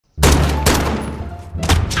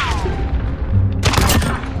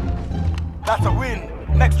That's a win.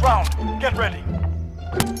 Next round, get ready.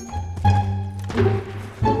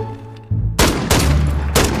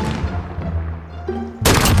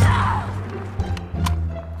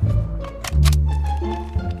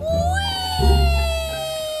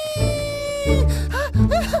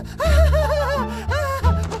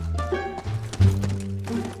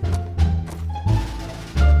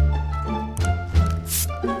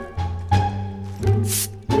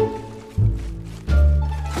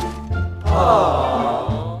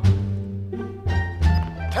 Oh.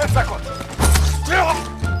 10 seconds.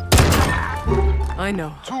 I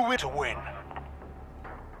know. 2 win to win.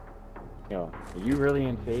 Yo, are you really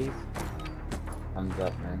in phase? Thumbs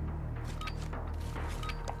up, man.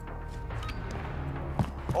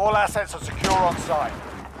 All assets are secure on site.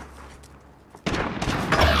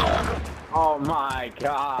 Oh my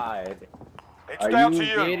god! It's Are down you to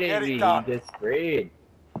you. kidding Get me? it done. You just sprayed.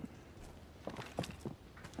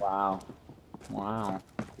 Wow. Wow.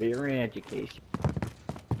 Very education.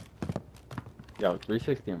 Yo,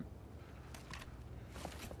 360 him.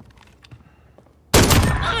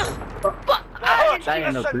 That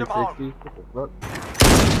ain't no 360. What the fuck?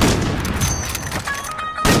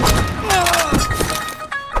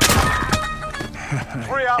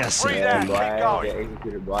 Three up, Yes, 3 Yeah, down. boy. Keep going. Get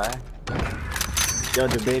executed, boy. Yo,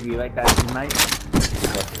 the baby, you like that tonight?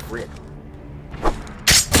 That's rip.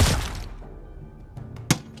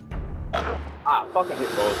 Ah, fucking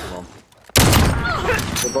hit both of them.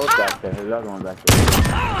 They're both back there. There's the other one back there.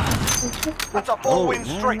 That's a 4-win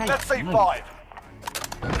streak. nice, Let's see nice.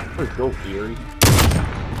 5. Let's go, Fury.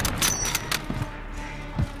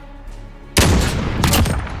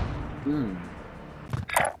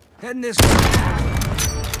 Heading this way.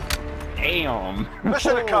 Damn.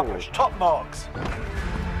 Mission accomplished. Top marks.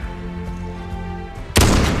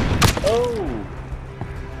 Oh.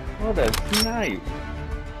 What a snipe.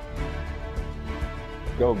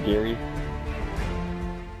 Go, Gary.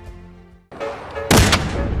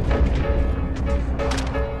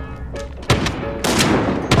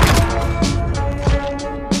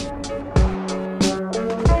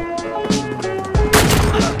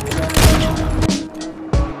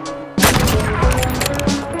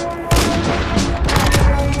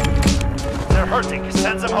 They're hurting.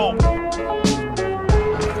 Send them home.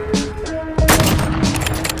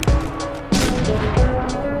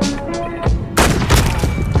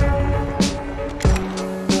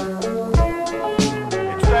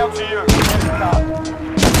 It's down to you. Get it done.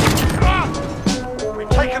 We've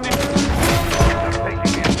taken the...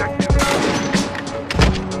 Taking the objective.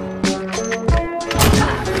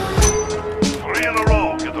 3 in a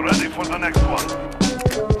row. Get ready for the next one.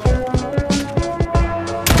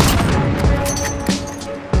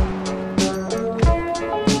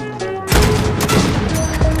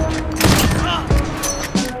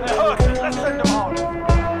 Let's send them on.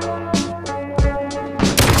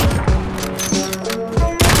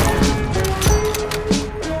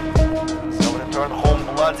 So return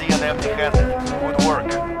home bloody and empty-handed. Good work.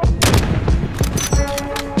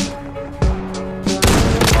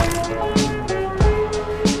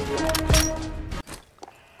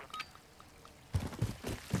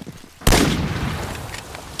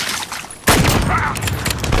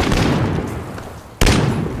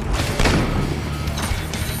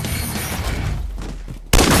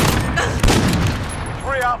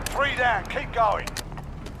 Three up, 3 down. Keep going.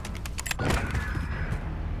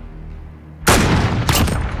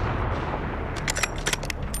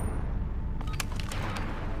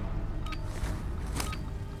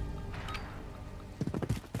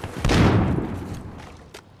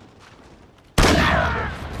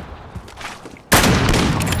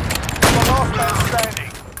 The last man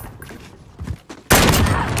standing.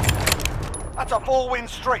 That's a 4-win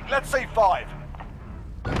streak. Let's see 5.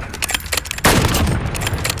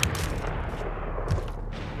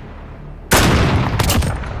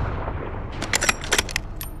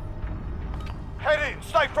 Head in,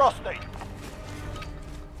 stay frosty.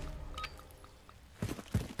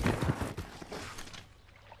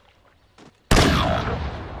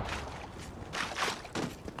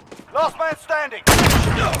 Last man standing.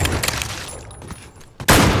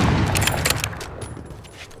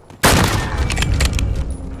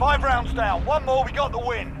 5 rounds down. 1 more, we got the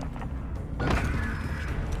win.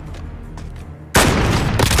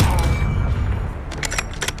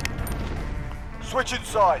 Switching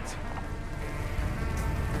sides.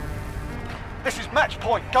 This is match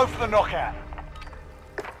point. Go for the knockout.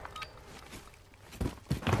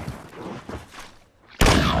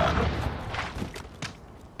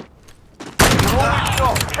 You're all in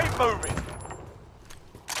shot. Keep moving.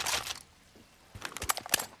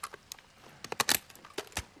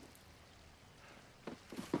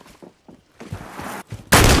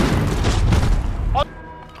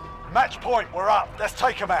 point. We're up. Let's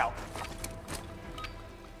take them out.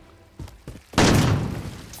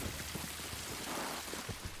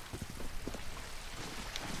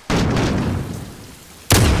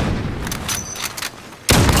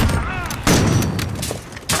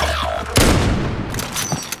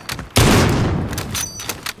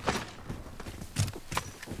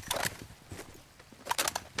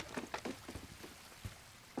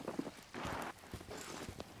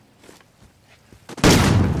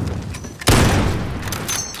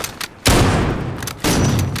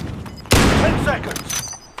 Seconds.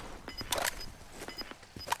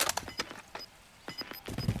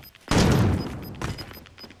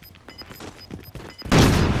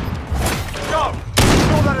 Go!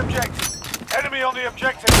 Secure that objective. Enemy on the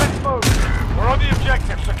objective. Let's move. We're on the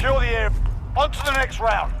objective. Secure the air. On to the next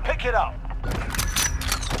round. Pick it up.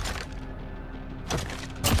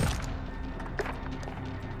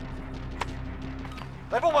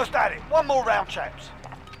 They've almost had it. One more round, chaps.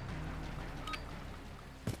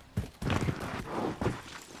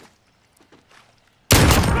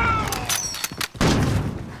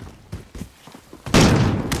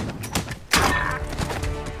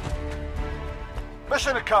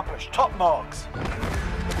 Mission accomplished. Top marks.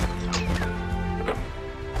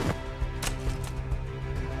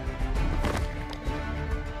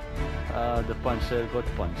 The puncher got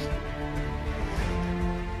punched.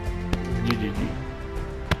 GGG.